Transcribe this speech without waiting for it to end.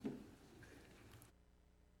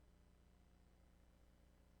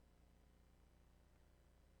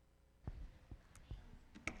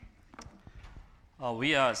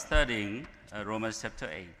We are studying Romans chapter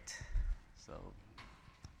 8. So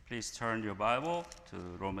please turn your Bible to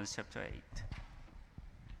Romans chapter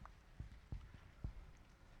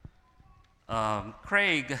 8.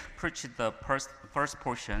 Craig preached the first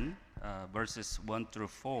portion, verses 1 through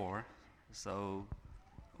 4. So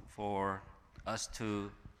for us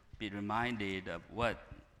to be reminded of what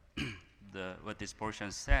this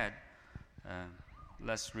portion said,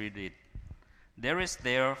 let's read it. There is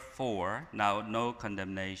therefore now no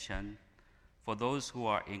condemnation for those who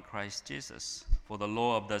are in Christ Jesus. For the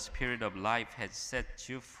law of the Spirit of life has set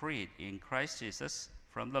you free in Christ Jesus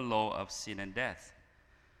from the law of sin and death.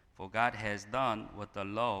 For God has done what the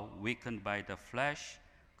law, weakened by the flesh,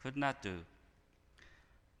 could not do.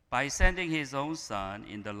 By sending his own Son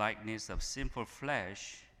in the likeness of sinful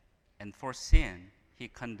flesh, and for sin, he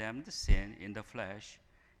condemned sin in the flesh,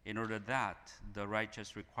 in order that the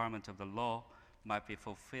righteous requirement of the law might be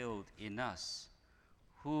fulfilled in us,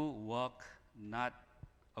 who walk not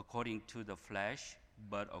according to the flesh,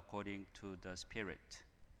 but according to the Spirit.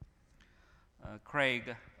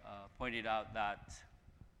 Craig pointed out that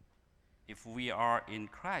if we are in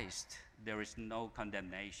Christ, there is no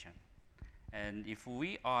condemnation. And if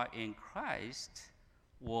we are in Christ,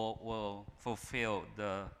 we'll fulfill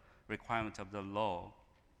the requirement of the law.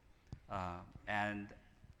 And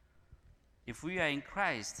if we are in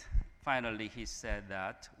Christ, finally, he said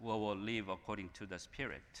that we will live according to the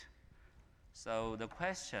Spirit. So the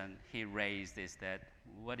question he raised is that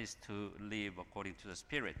what is to live according to the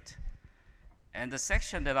Spirit? And the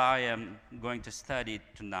section that I am going to study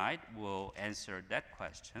tonight will answer that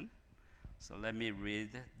question. So let me read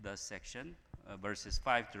the section, verses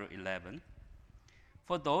 5 through 11.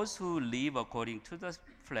 For those who live according to the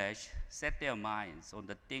flesh set their minds on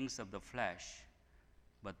the things of the flesh.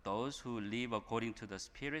 But those who live according to the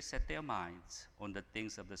Spirit set their minds on the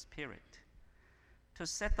things of the Spirit. To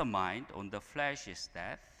set the mind on the flesh is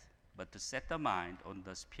death, but to set the mind on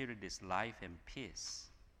the Spirit is life and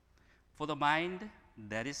peace. For the mind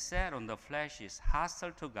that is set on the flesh is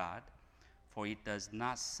hostile to God, for it does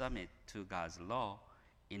not submit to God's law.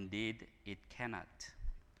 Indeed, it cannot.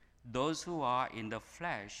 Those who are in the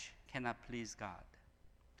flesh cannot please God.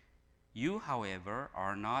 You, however,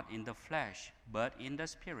 are not in the flesh, but in the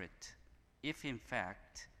Spirit, if in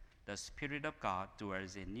fact the Spirit of God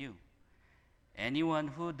dwells in you. Anyone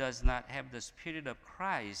who does not have the Spirit of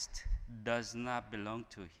Christ does not belong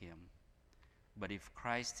to him. But if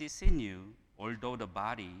Christ is in you, although the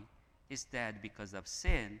body is dead because of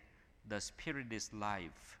sin, the Spirit is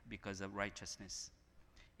life because of righteousness.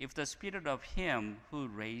 If the Spirit of him who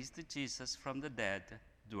raised Jesus from the dead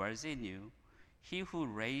dwells in you, he who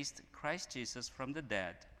raised Christ Jesus from the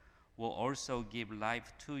dead will also give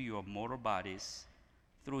life to your mortal bodies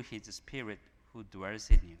through his Spirit who dwells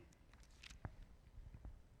in you.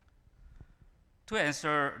 To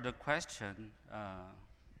answer the question,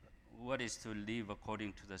 what is to live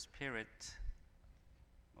according to the Spirit,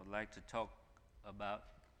 I'd like to talk about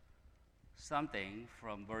something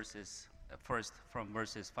from verses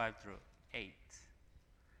 5 through 8.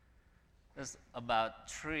 It's about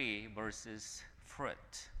tree versus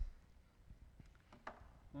fruit.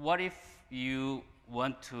 What if you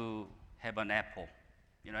want to have an apple?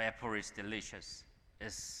 You know, apple is delicious.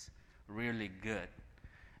 It's really good.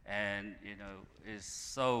 And, it's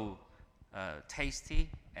so tasty,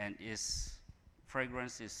 and its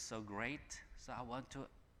fragrance is so great. So I want to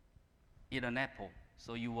eat an apple.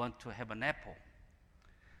 So you want to have an apple.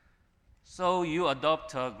 So you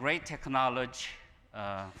adopt a great technology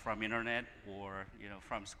from internet or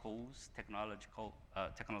from schools, technological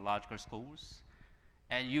schools,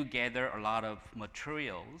 and you gather a lot of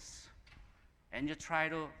materials, and you try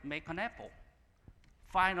to make an apple.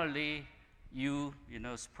 Finally, you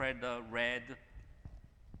spread the red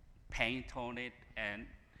paint on it, and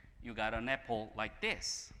you got an apple like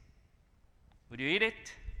this. Would you eat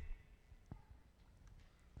it?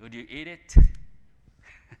 Would you eat it?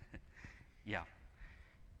 Yeah.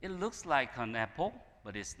 It looks like an apple,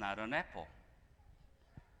 but it's not an apple.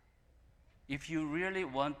 If you really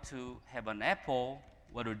want to have an apple,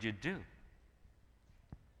 what would you do?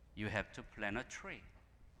 You have to plant a tree,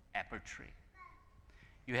 apple tree.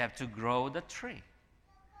 You have to grow the tree,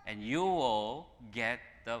 and you will get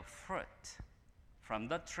the fruit from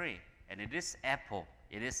the tree. And it is apple.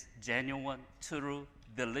 It is genuine, true,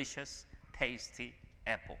 delicious, tasty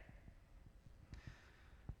apple.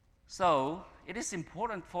 So it is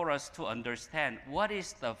important for us to understand what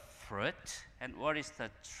is the fruit and what is the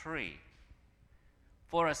tree,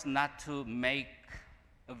 for us not to make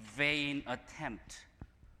a vain attempt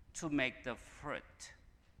to make the fruit.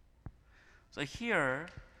 So here,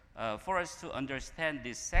 for us to understand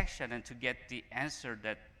this section and to get the answer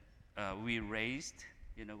that we raised,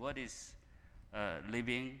 what is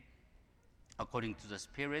living according to the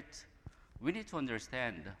Spirit, we need to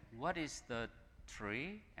understand what is the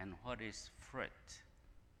tree and what is fruit.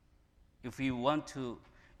 If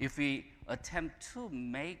we attempt to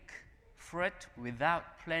make fruit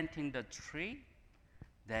without planting the tree,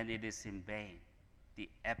 then it is in vain. The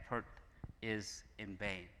effort is in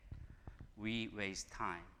vain. We waste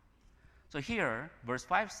time. So here, verse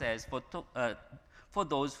 5 says, for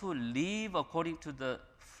those who live according to the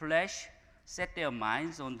flesh set their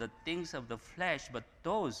minds on the things of the flesh, but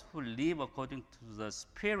those who live according to the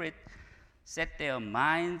Spirit set their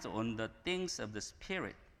minds on the things of the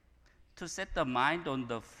Spirit. To set the mind on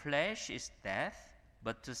the flesh is death,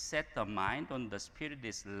 but to set the mind on the Spirit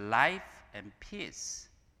is life and peace.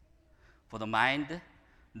 For the mind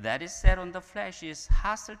that is set on the flesh is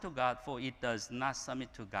hostile to God, for it does not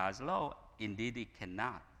submit to God's law. Indeed, it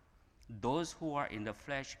cannot. Those who are in the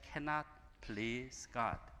flesh cannot please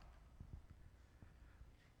God.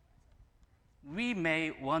 We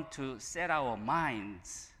may want to set our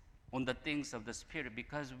minds on the things of the Spirit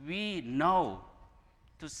because we know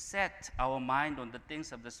to set our mind on the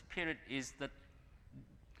things of the Spirit is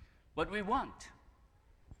what we want.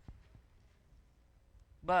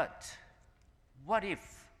 But what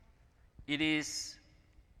if it is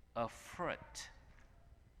a fruit?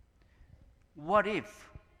 What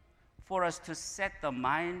if for us to set the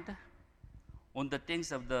mind on the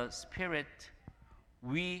things of the Spirit,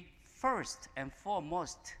 we first and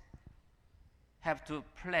foremost have to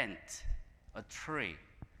plant a tree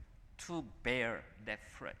to bear that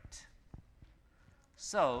fruit?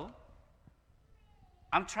 So,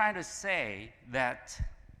 I'm trying to say that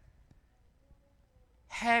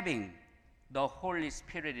having the Holy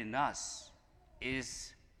Spirit in us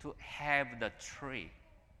is to have the tree.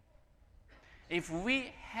 If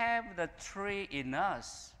we have the tree in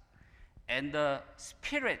us, and the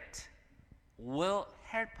Spirit will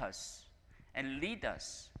help us and lead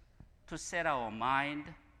us to set our mind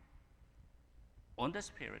on the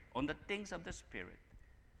Spirit, on the things of the Spirit,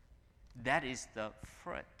 that is the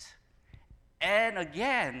fruit. And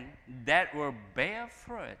again, that will bear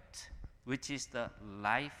fruit, which is the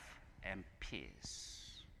life and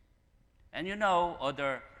peace. And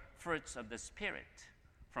other fruits of the Spirit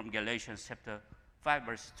from Galatians chapter 5,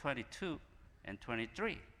 verse 22 and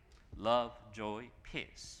 23. Love, joy,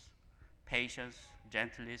 peace, patience,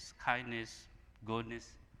 gentleness, kindness,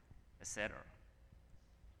 goodness, etc.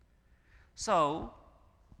 So,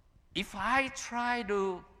 if I try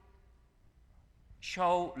to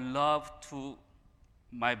show love to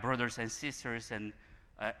my brothers and sisters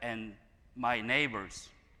and my neighbors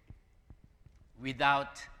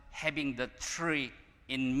without having the tree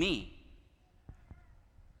in me,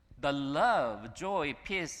 the love, joy,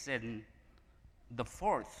 peace, and the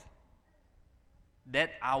fourth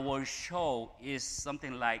that I will show is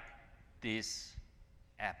something like this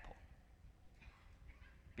apple,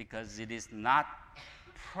 because it is not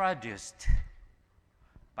produced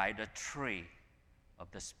by the tree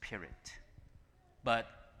of the Spirit, but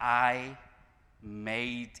I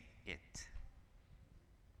made it.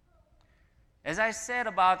 As I said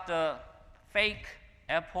about the fake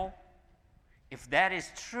apple, if that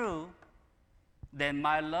is true, then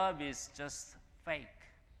my love is just fake.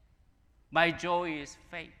 My joy is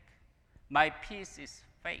fake. My peace is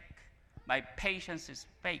fake. My patience is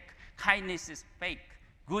fake. Kindness is fake.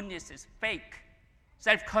 Goodness is fake.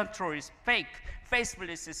 Self-control is fake.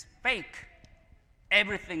 Faithfulness is fake.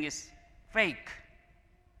 Everything is fake.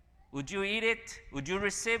 Would you eat it? Would you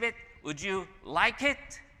receive it? Would you like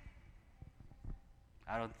it?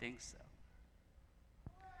 I don't think so.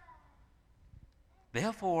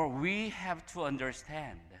 Therefore, we have to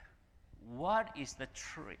understand what is the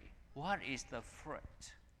tree, what is the fruit.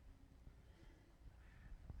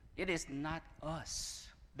 It is not us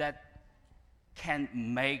that can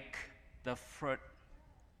make the fruit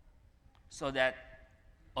so that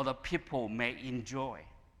other people may enjoy.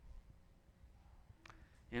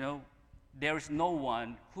 There is no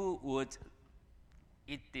one who would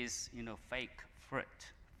eat this, fake fruit,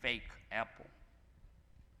 fake apple.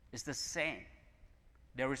 It's the same.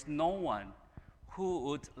 There is no one who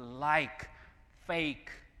would like fake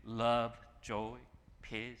love, joy,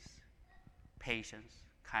 peace, patience,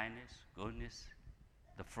 kindness, goodness,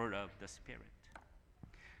 the fruit of the Spirit.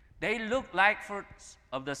 They look like fruits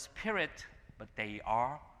of the Spirit, but they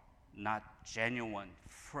are not genuine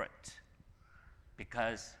fruit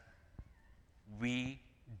because we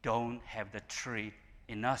don't have the tree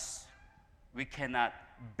in us. We cannot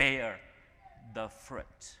bear the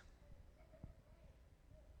fruit.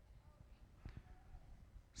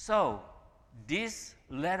 So this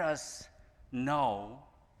let us know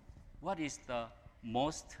what is the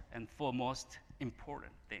most and foremost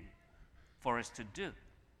important thing for us to do,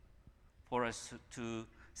 for us to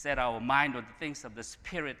set our mind on the things of the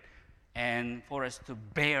Spirit, and for us to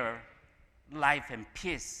bear life and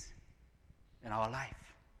peace in our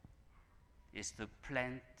life, is to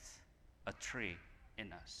plant a tree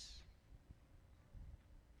in us.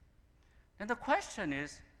 And the question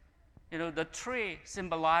is, the tree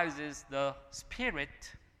symbolizes the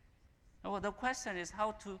Spirit. Well, the question is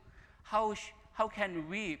how can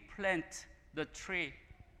we plant the tree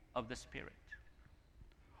of the Spirit?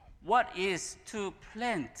 What is to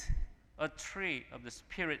plant a tree of the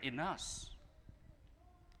Spirit in us?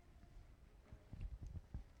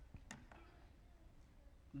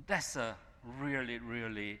 That's a really,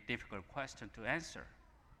 really difficult question to answer.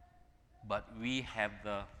 But we have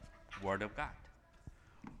the Word of God.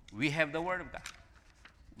 We have the Word of God.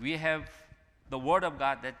 We have the Word of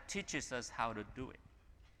God that teaches us how to do it.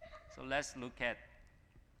 So let's look at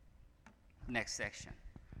next section.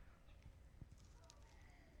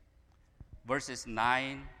 Verses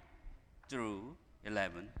 9 through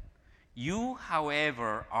 11. You,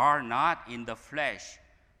 however, are not in the flesh,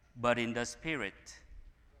 but in the Spirit.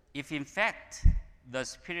 If in fact the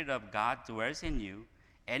Spirit of God dwells in you,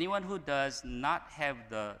 anyone who does not have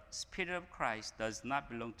the Spirit of Christ does not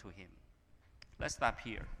belong to him. Let's stop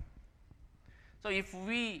here. So if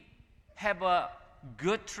we have a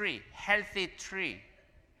good tree, healthy tree,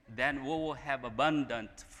 then we will have abundant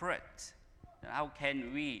fruit. How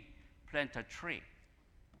can we plant a tree?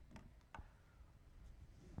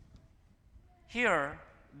 Here,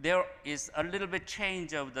 there is a little bit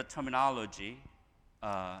change of the terminology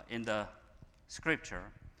in the scripture.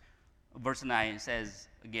 Verse 9 says,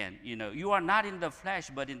 again, you are not in the flesh,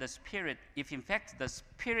 but in the Spirit, if in fact the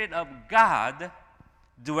Spirit of God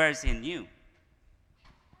dwells in you.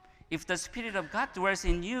 If the Spirit of God dwells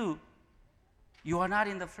in you, you are not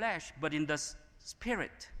in the flesh, but in the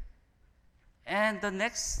Spirit. And the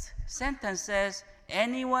next sentence says,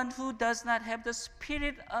 anyone who does not have the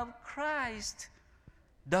Spirit of Christ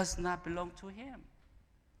does not belong to him.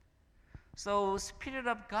 So Spirit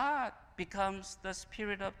of God becomes the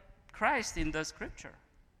Spirit of Christ in the scripture.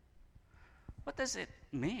 What does it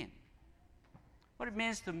mean? What it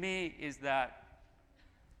means to me is that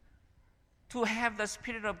to have the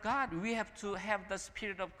Spirit of God, we have to have the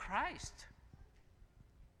Spirit of Christ.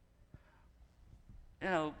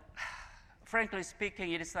 Frankly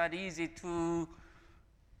speaking, it is not easy to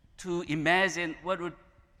imagine what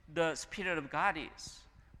the Spirit of God is.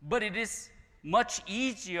 But it is much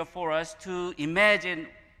easier for us to imagine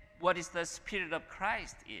what is the Spirit of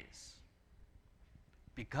Christ is.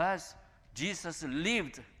 Because Jesus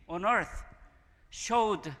lived on earth,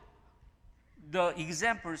 showed the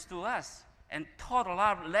examples to us, and taught a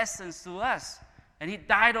lot of lessons to us. And he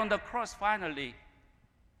died on the cross finally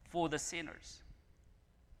for the sinners.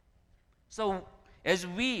 So as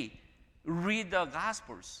we read the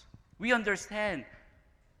Gospels, we understand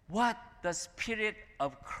what the Spirit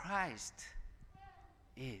of Christ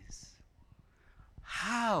is.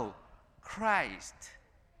 How Christ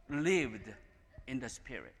lived in the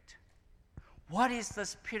Spirit. What is the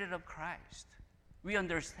Spirit of Christ? We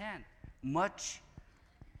understand much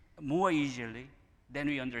more easily than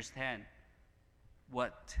we understand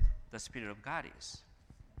what the Spirit of God is.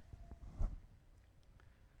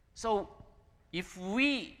 So, if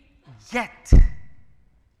we get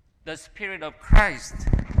the Spirit of Christ,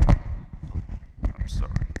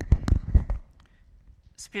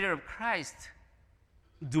 Spirit of Christ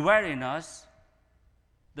dwell in us,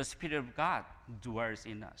 the Spirit of God dwells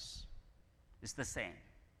in us. It's the same.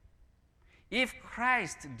 If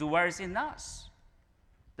Christ dwells in us,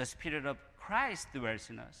 the Spirit of Christ dwells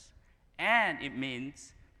in us, and it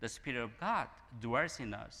means the Spirit of God dwells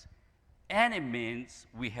in us, and it means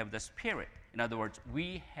we have the Spirit. In other words,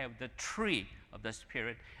 we have the tree of the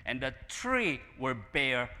Spirit, and the tree will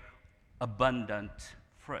bear abundant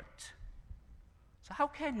fruit. So how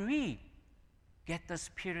can we get the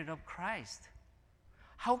Spirit of Christ?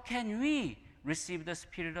 How can we receive the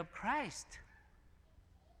Spirit of Christ?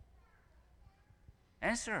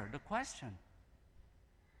 Answer the question.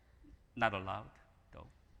 Not allowed, though.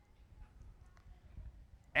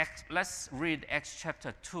 Let's read Acts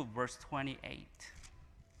chapter 2, verse 28.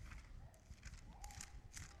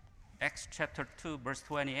 Acts chapter 2, verse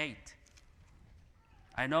 28.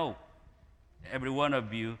 I know every one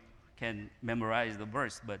of you can memorize the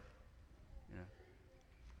verse, but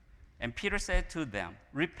And Peter said to them,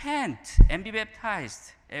 repent and be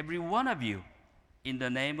baptized, every one of you, in the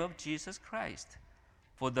name of Jesus Christ,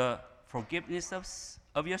 for the forgiveness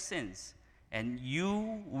of your sins, and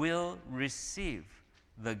you will receive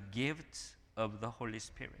the gift of the Holy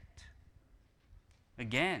Spirit.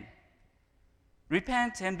 Again,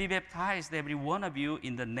 repent and be baptized, every one of you,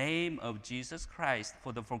 in the name of Jesus Christ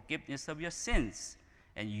for the forgiveness of your sins,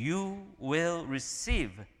 and you will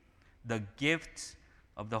receive the gift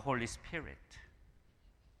of the Holy Spirit.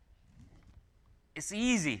 It's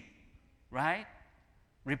easy, right?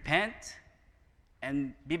 Repent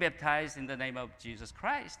and be baptized in the name of Jesus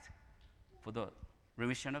Christ for the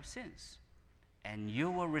remission of sins, and you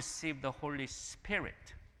will receive the Holy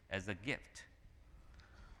Spirit as a gift.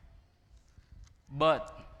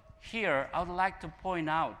 But here, I would like to point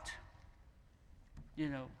out,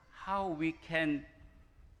 how we can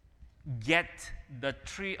get the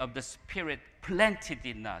tree of the Spirit planted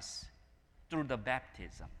in us through the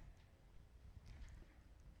baptism.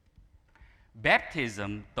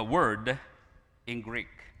 Baptism, the word in Greek,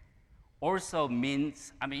 also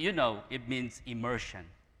means, it means immersion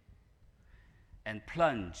and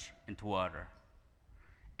plunge into water.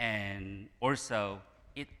 And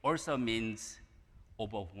it also means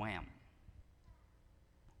overwhelmed.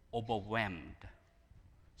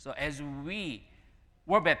 So as we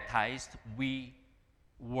were baptized, we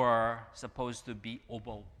were supposed to be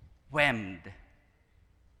overwhelmed.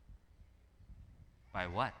 By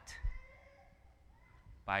what?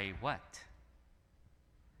 By what?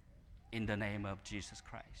 In the name of Jesus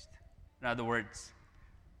Christ. In other words,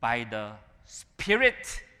 by the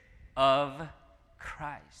Spirit of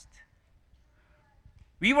Christ.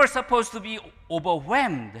 We were supposed to be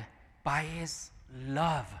overwhelmed by His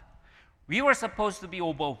love. We were supposed to be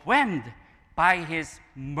overwhelmed by His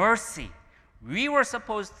mercy. We were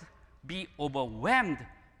supposed to be overwhelmed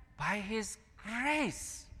by His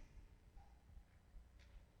grace.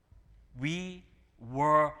 We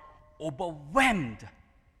were overwhelmed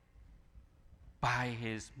by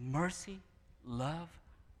His mercy, love,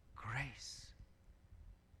 grace,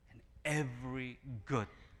 and every good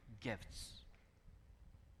gifts.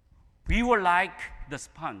 We were like the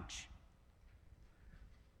sponge,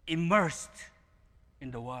 immersed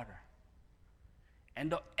in the water.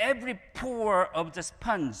 And every pore of the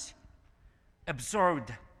sponge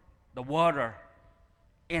absorbed the water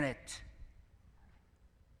in it.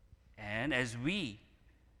 And as we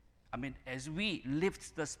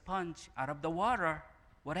lift the sponge out of the water,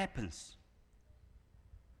 what happens?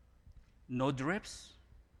 No drips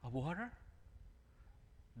of water?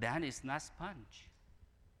 Then it's not sponge.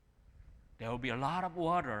 There will be a lot of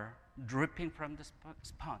water dripping from the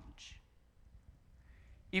sponge.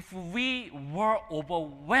 If we were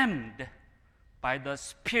overwhelmed by the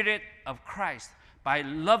Spirit of Christ, by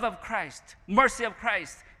love of Christ, mercy of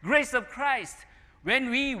Christ, grace of Christ, when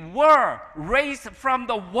we were raised from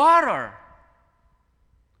the water,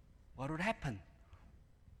 what would happen?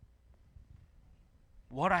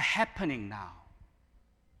 What are happening now?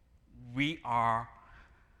 We are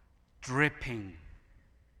dripping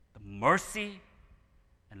the mercy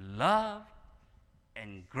and love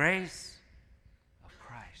and grace of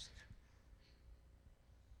Christ.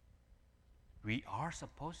 We are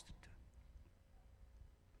supposed to do.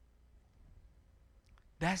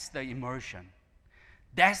 That's the immersion.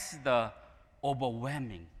 That's the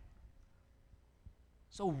overwhelming.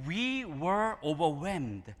 So we were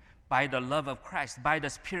overwhelmed by the love of Christ, by the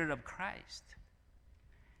Spirit of Christ.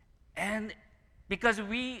 And because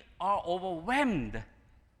we are overwhelmed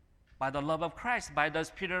by the love of Christ, by the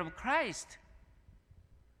Spirit of Christ,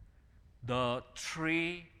 the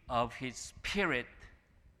tree of His Spirit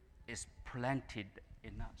is planted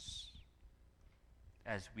in us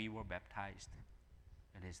as we were baptized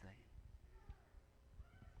in His name.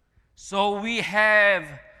 So we have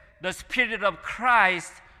the Spirit of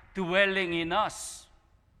Christ dwelling in us.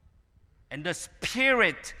 And the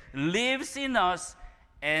Spirit lives in us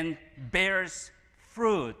and bears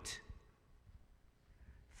fruit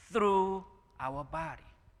through our body.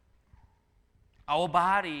 Our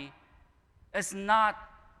body is no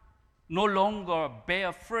longer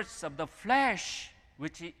bear fruits of the flesh,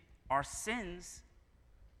 which are sins,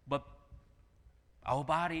 but our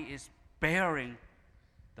body is bearing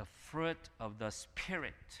the fruit of the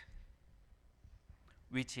Spirit,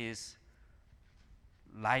 which is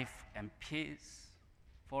life and peace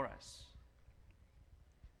for us.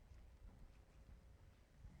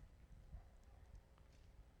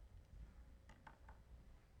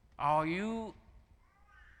 Are you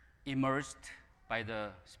immersed by the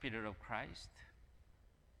Spirit of Christ?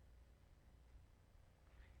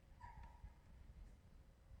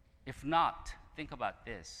 If not, think about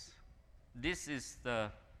this. This is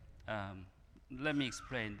let me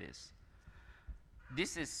explain this.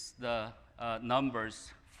 This is the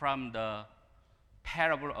numbers from the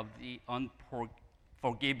parable of the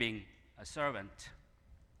unforgiving servant.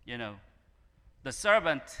 You know, the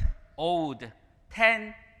servant owed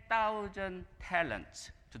 10,000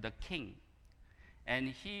 talents to the king.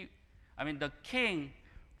 And the king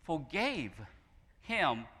forgave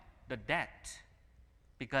him the debt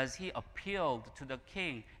because he appealed to the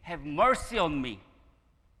king, have mercy on me.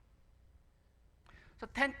 So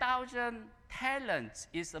 10,000 talents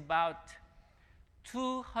is about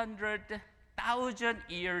 200,000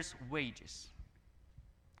 years' wages.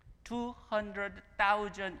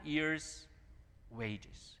 200,000 years'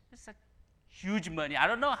 wages. It's a huge money. I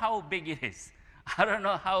don't know how big it is. I don't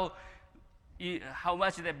know how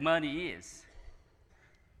much that money is.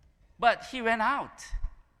 But he went out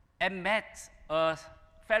and met a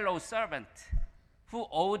fellow servant who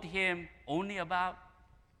owed him only about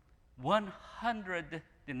 100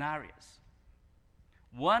 denarius.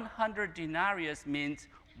 100 denarius means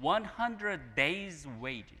 100 days'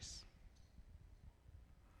 wages.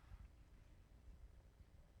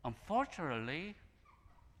 Unfortunately,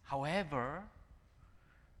 however,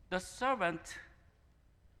 the servant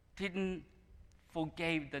didn't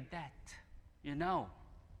forgive the debt,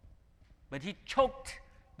 but he choked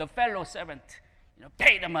the fellow servant,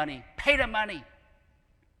 pay the money,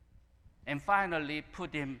 and finally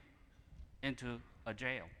put him into a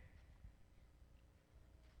jail.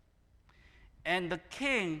 And the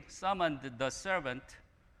king summoned the servant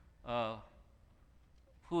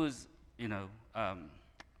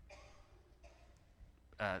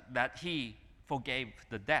that he forgave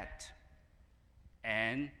the debt,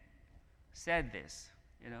 and said this,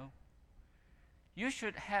 you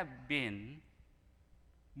should have been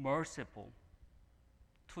merciful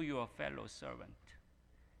to your fellow servant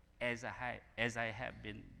as I have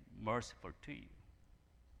been merciful to you.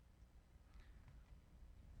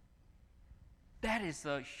 That is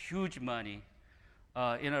a huge money.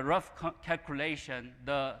 In a rough calculation,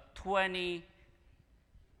 the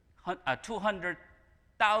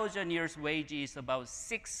 200,000 years' wage is about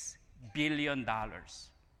 $6 billion.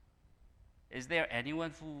 Is there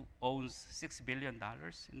anyone who owns $6 billion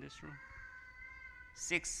in this room?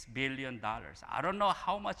 $6 billion. I don't know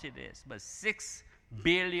how much it is, but $6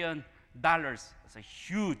 billion is a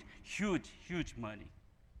huge, huge, huge money.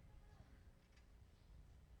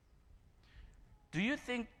 Do you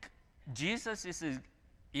think Jesus is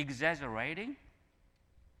exaggerating?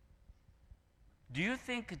 Do you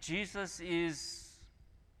think Jesus is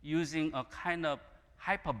using a kind of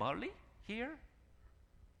hyperbole here?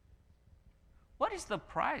 What is the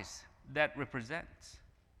price that represents?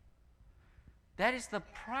 That is the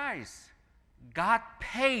price God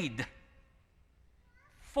paid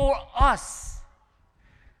for us.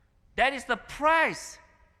 That is the price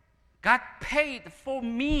God paid for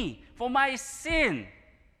me, for my sin,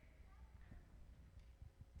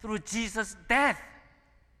 through Jesus' death,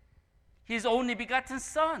 His only begotten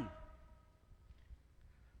Son.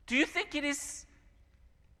 Do you think it is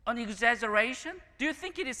an exaggeration? Do you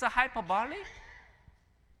think it is a hyperbole?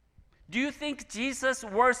 Do you think Jesus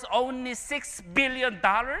worth only $6 billion?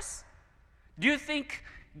 Do you think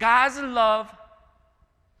God's love,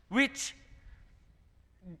 which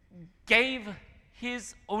gave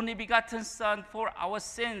His only begotten Son for our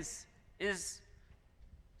sins, is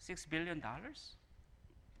 $6 billion?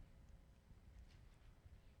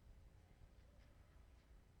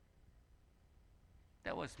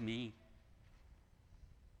 That was me.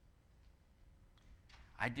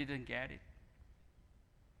 I didn't get it.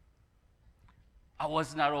 I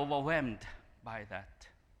was not overwhelmed by that.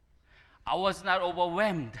 I was not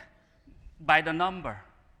overwhelmed by the number.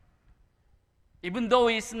 Even though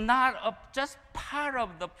it's not just part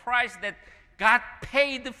of the price that God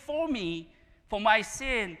paid for me, for my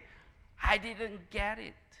sin, I didn't get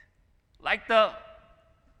it. Like the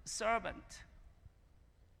servant.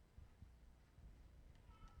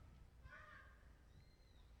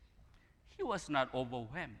 He was not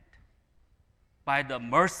overwhelmed by the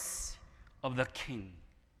mercy of the king.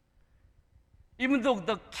 Even though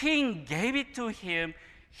the king gave it to him,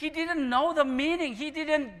 he didn't know the meaning. He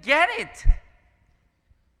didn't get it.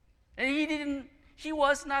 And he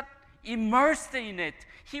was not immersed in it.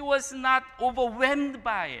 He was not overwhelmed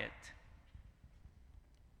by it.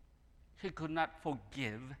 He could not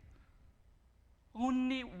forgive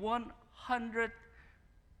only 100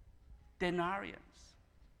 denarius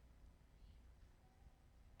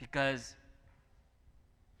because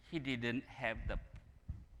he didn't have the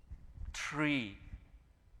tree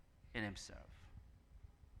in himself.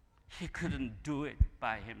 He couldn't do it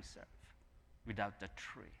by himself without the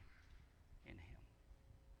tree in him.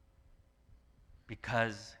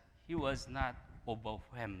 Because he was not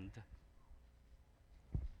overwhelmed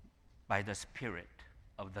by the Spirit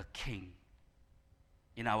of the King.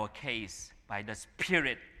 In our case, by the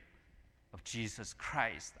Spirit of Jesus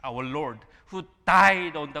Christ, our Lord, who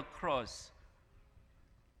died on the cross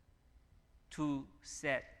to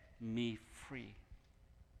set me free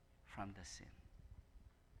from the sin.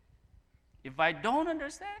 If I don't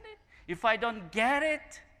understand it, if I don't get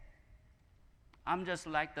it, I'm just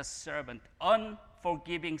like the servant,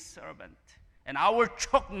 unforgiving servant. And I will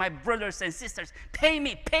choke my brothers and sisters, pay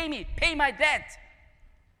me, pay my debt.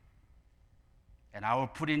 And I will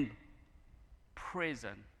put in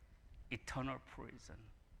prison, eternal prison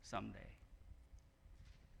someday.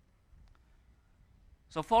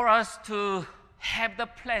 So for us to have the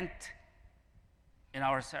plant in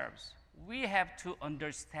ourselves, we have to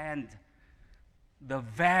understand the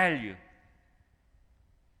value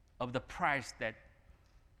of the price that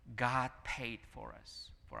God paid for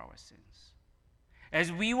us, for our sins.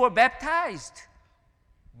 As we were baptized,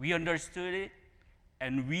 we understood it,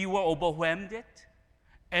 and we were overwhelmed it,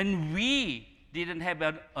 and we didn't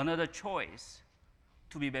have another choice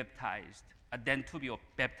to be baptized than to be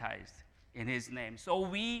baptized in His name. So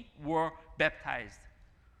we were baptized.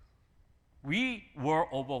 We were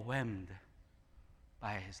overwhelmed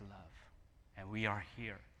by His love, and we are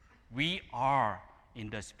here. We are in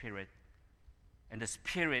the Spirit, and the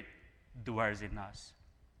Spirit dwells in us,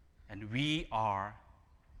 and we are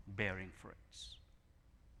bearing fruits.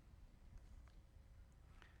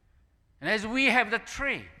 And as we have the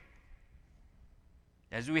tree,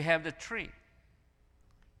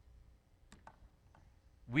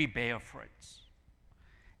 we bear fruits.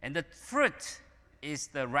 And the fruit is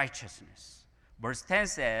the righteousness. Verse 10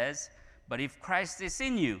 says, "But if Christ is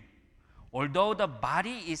in you, although the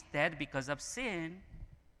body is dead because of sin,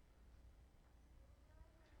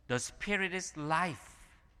 the Spirit is life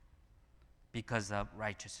because of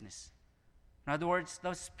righteousness." In other words,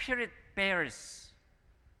 the Spirit bears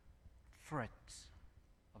fruit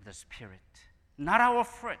of the Spirit. Not our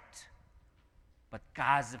fruit, but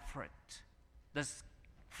God's fruit. The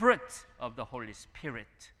fruit of the Holy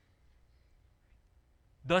Spirit.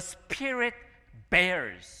 The Spirit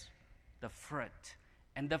bears the fruit,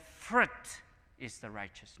 and the fruit is the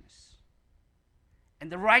righteousness.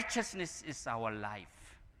 And the righteousness is our life.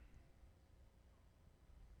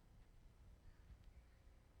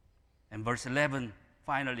 And verse 11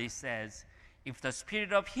 finally says, "If the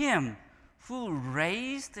Spirit of Him who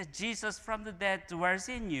raised Jesus from the dead dwells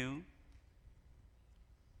in you,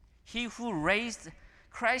 He who raised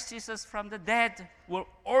Christ Jesus from the dead will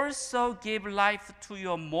also give life to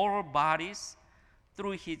your mortal bodies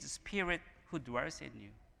through His Spirit who dwells in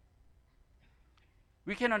you."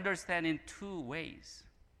 We can understand in two ways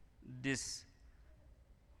this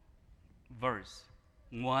verse.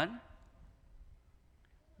 One,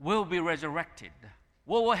 we'll be resurrected.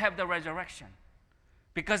 We will have the resurrection.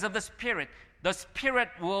 Because of the Spirit, the Spirit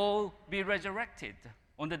will be resurrected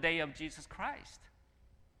on the day of Jesus Christ.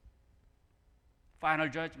 Final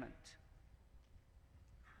judgment.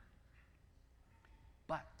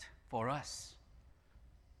 But for us,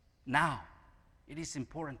 now, it is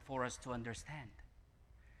important for us to understand.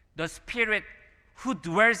 The Spirit who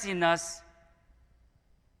dwells in us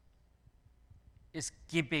is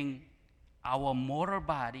giving our mortal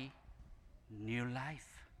body new life.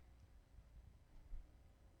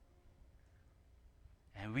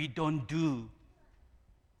 And we don't do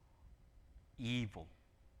evil.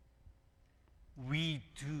 We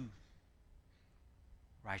do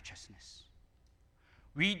righteousness.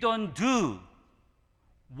 We don't do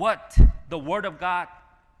what the Word of God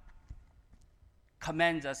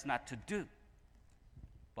commands us not to do,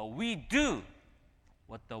 but we do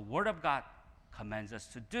what the Word of God commands us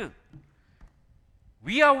to do.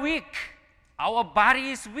 We are weak. Our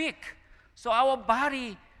body is weak. So our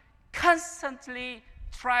body constantly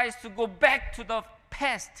tries to go back to the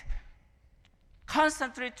past,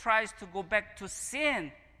 constantly tries to go back to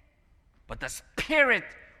sin. But the Spirit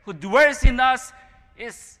who dwells in us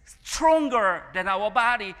is stronger than our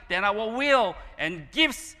body, than our will, and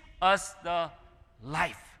gives us the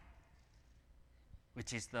life,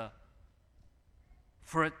 which is the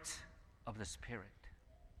fruit of the Spirit.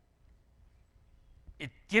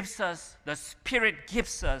 It gives us, the Spirit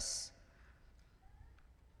gives us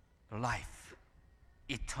life,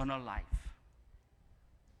 eternal life.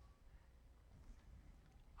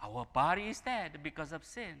 Our body is dead because of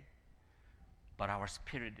sin, but our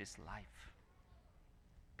spirit is life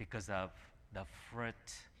because of the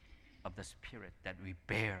fruit of the Spirit that we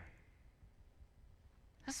bear.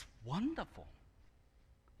 That's wonderful.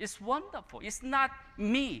 It's wonderful. It's not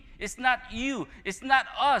me. It's not you. It's not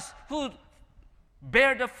us who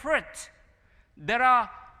bear the fruit. There are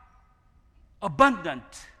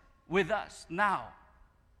abundant with us now.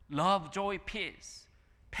 Love, joy, peace,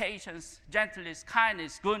 patience, gentleness,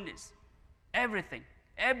 kindness, goodness, everything,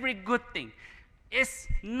 every good thing. It's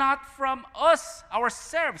not from us,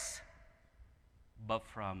 ourselves, but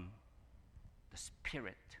from the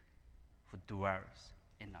Spirit who dwells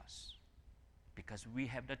in us. Because we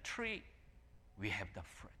have the tree, we have the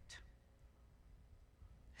fruit.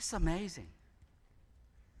 It's amazing.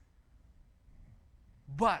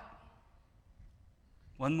 But,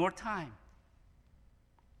 one more time,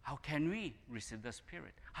 how can we receive the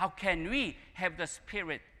Spirit? How can we have the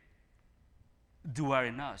Spirit dwell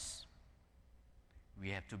in us? We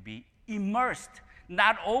have to be immersed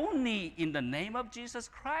not only in the name of Jesus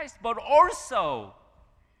Christ, but also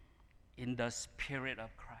in the Spirit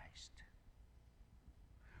of Christ.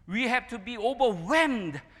 We have to be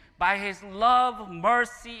overwhelmed by His love,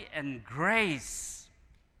 mercy, and grace.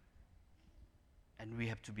 And we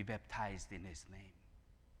have to be baptized in His name.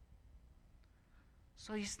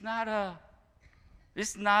 So it's not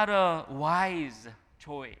a wise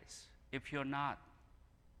choice if you're not.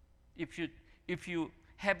 If you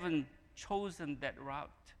haven't chosen that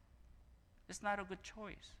route, it's not a good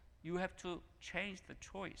choice. You have to change the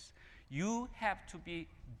choice. You have to be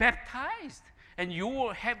baptized, and you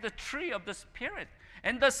will have the tree of the Spirit,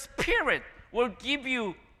 and the Spirit will give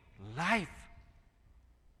you life.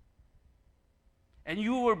 And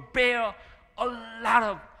you will bear a lot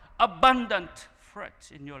of abundant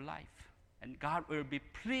fruit in your life, and God will be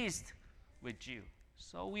pleased with you.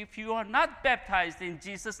 So if you are not baptized in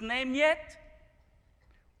Jesus' name yet,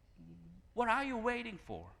 what are you waiting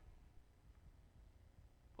for?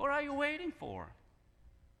 What are you waiting for?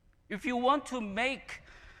 If you want to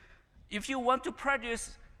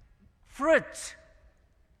produce fruit,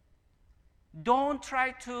 don't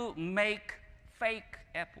try to make fake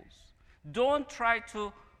apples. Don't try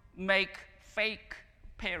to make fake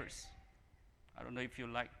pears. I don't know if you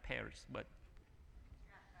like pears, but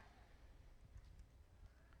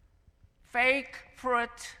fake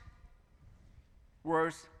fruit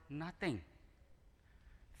worth nothing.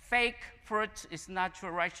 Fake fruit is not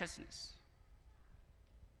your righteousness.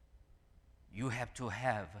 You have to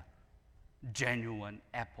have genuine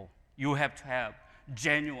apple. You have to have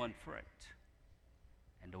genuine fruit.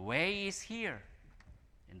 And the way is here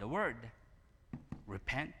in the Word.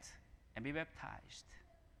 Repent and be baptized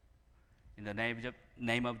in the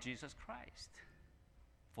name of Jesus Christ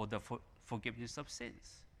for the forgiveness of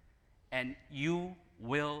sins. And you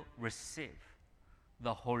will receive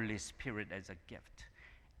the Holy Spirit as a gift.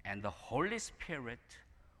 And the Holy Spirit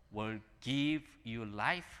will give you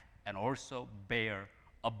life and also bear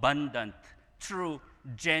abundant, true,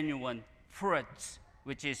 genuine fruits,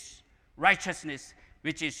 which is righteousness,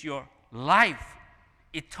 which is your life,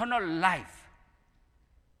 eternal life.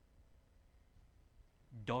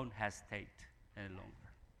 Don't hesitate any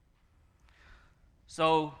longer.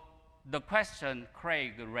 So the question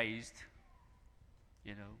Craig raised,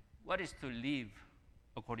 what is to live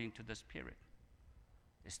according to the Spirit?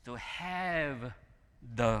 Is to have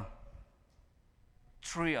the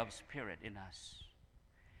tree of Spirit in us.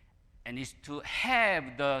 And is to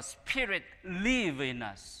have the Spirit live in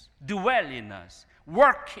us, dwell in us,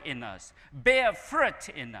 work in us, bear fruit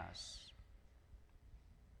in us.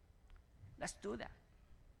 Let's do that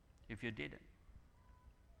if you didn't.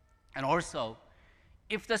 And also,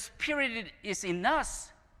 if the Spirit is in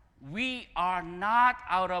us, we are not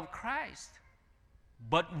out of Christ,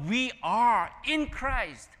 but we are in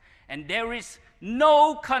Christ, and there is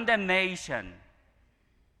no condemnation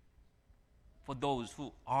for those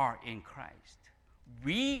who are in Christ.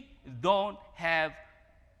 We don't have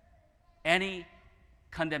any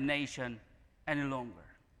condemnation any longer.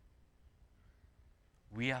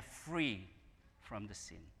 We are free from the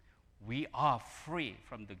sin. We are free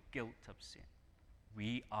from the guilt of sin.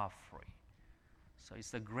 We are free. So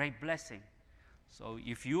it's a great blessing. So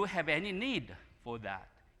if you have any need for that,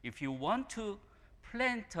 if you want to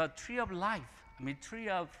plant a tree of life, tree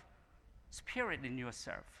of Spirit in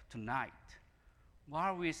yourself tonight,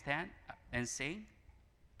 while we stand and sing,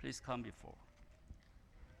 please come before.